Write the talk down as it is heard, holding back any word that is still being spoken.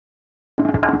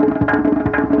Hi,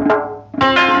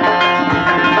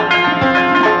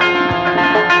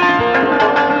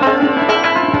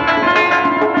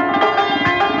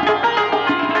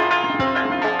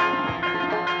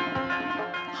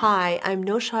 I'm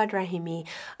Noshad Rahimi.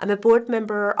 I'm a board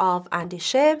member of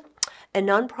Andisheh, a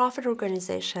non-profit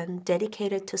organization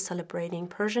dedicated to celebrating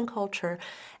Persian culture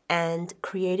and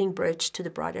creating bridge to the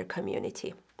broader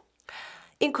community.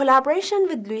 In collaboration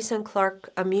with Lewis and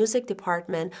Clark, a music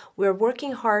department, we're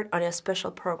working hard on a special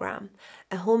program,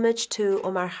 a homage to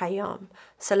Omar Khayyam,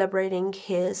 celebrating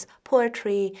his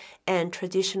poetry and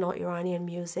traditional Iranian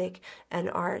music and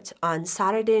art on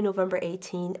Saturday, November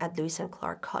 18 at Lewis and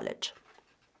Clark College.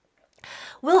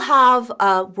 We'll have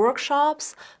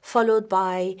workshops followed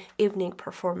by evening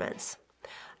performance.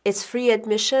 It's free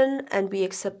admission and we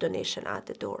accept donation at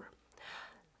the door.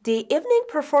 The evening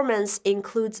performance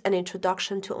includes an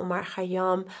introduction to Omar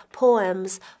Khayyam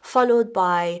poems followed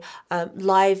by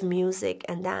live music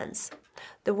and dance.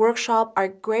 The workshop are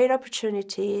great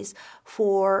opportunities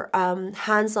for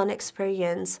hands-on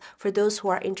experience for those who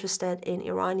are interested in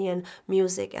Iranian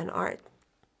music and art.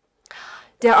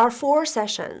 There are 4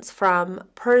 sessions from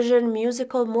Persian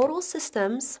musical modal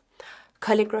systems,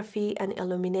 calligraphy and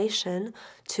illumination,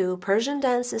 to Persian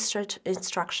dance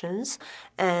instructions,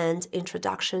 and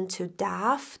introduction to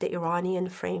daf, the Iranian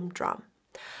frame drum.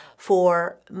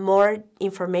 For more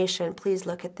information, please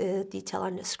look at the detail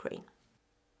on the screen.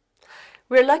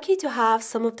 We're lucky to have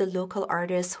some of the local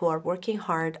artists who are working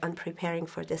hard on preparing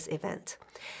for this event.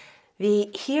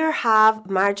 We here have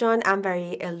Marjan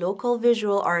Anvari, a local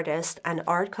visual artist and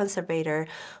art conservator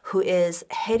who is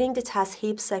heading the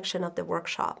Tashib section of the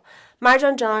workshop.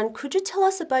 Marjan Jan, could you tell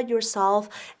us about yourself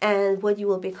and what you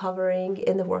will be covering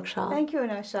in the workshop? Thank you,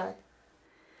 Nashad.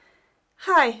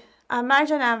 Hi, I'm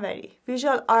Marjan Anvari,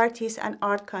 visual artist and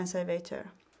art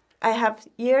conservator. I have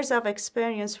years of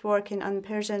experience working on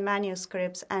Persian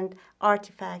manuscripts and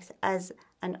artifacts as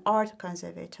an art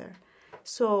conservator.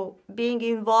 So being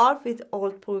involved with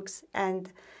old books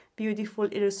and beautiful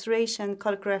illustration,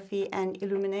 calligraphy, and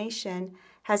illumination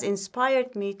has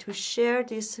inspired me to share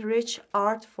this rich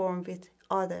art form with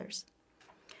others.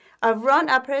 I've run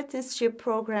apprenticeship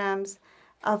programs,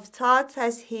 I've taught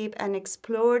Tashib and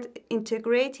explored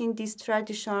integrating this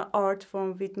traditional art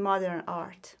form with modern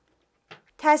art.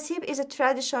 Tashib is a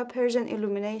traditional Persian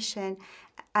illumination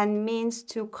and means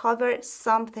to cover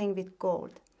something with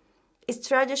gold. It's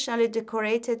traditionally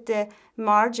decorated the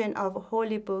margin of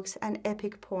holy books and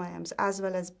epic poems, as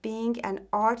well as being an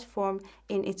art form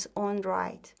in its own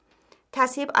right.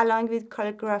 Tashib, along with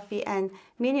calligraphy and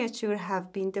miniature,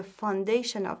 have been the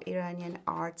foundation of Iranian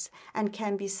arts and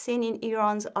can be seen in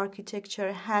Iran's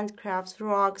architecture, handcrafts,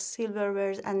 rugs,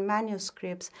 silverware, and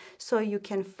manuscripts, so you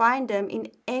can find them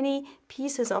in any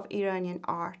pieces of Iranian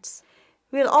arts.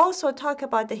 We'll also talk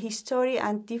about the history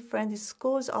and different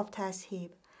schools of Tashib.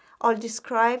 I'll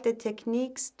describe the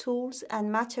techniques, tools,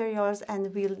 and materials,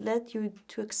 and we'll let you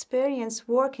to experience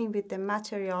working with the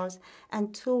materials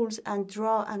and tools and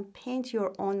draw and paint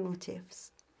your own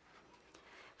motifs.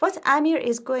 What Amir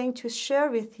is going to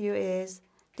share with you is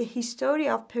the history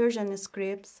of Persian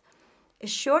scripts, a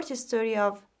short history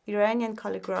of Iranian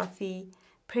calligraphy,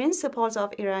 principles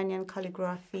of Iranian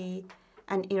calligraphy,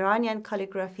 and Iranian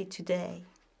calligraphy today.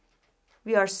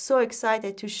 We are so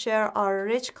excited to share our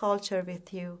rich culture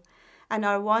with you, and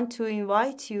I want to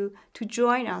invite you to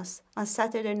join us on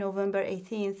Saturday, November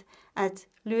 18th at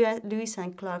Lewis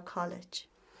and Clark College.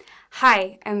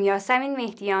 Hi, I'm Yasemin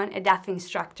Mehdian, a DAF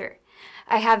instructor.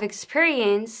 I have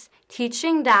experience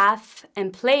teaching DAF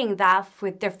and playing DAF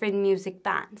with different music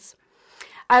bands.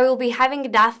 I will be having a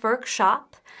DAF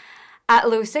workshop at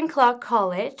Lewis and Clark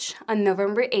College on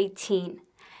November 18.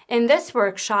 In this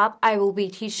workshop, I will be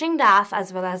teaching DAF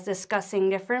as well as discussing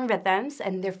different rhythms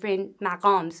and different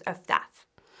maqams of DAF.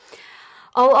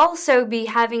 I'll also be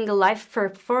having a live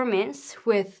performance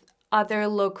with other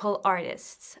local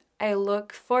artists. I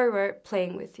look forward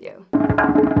playing with you.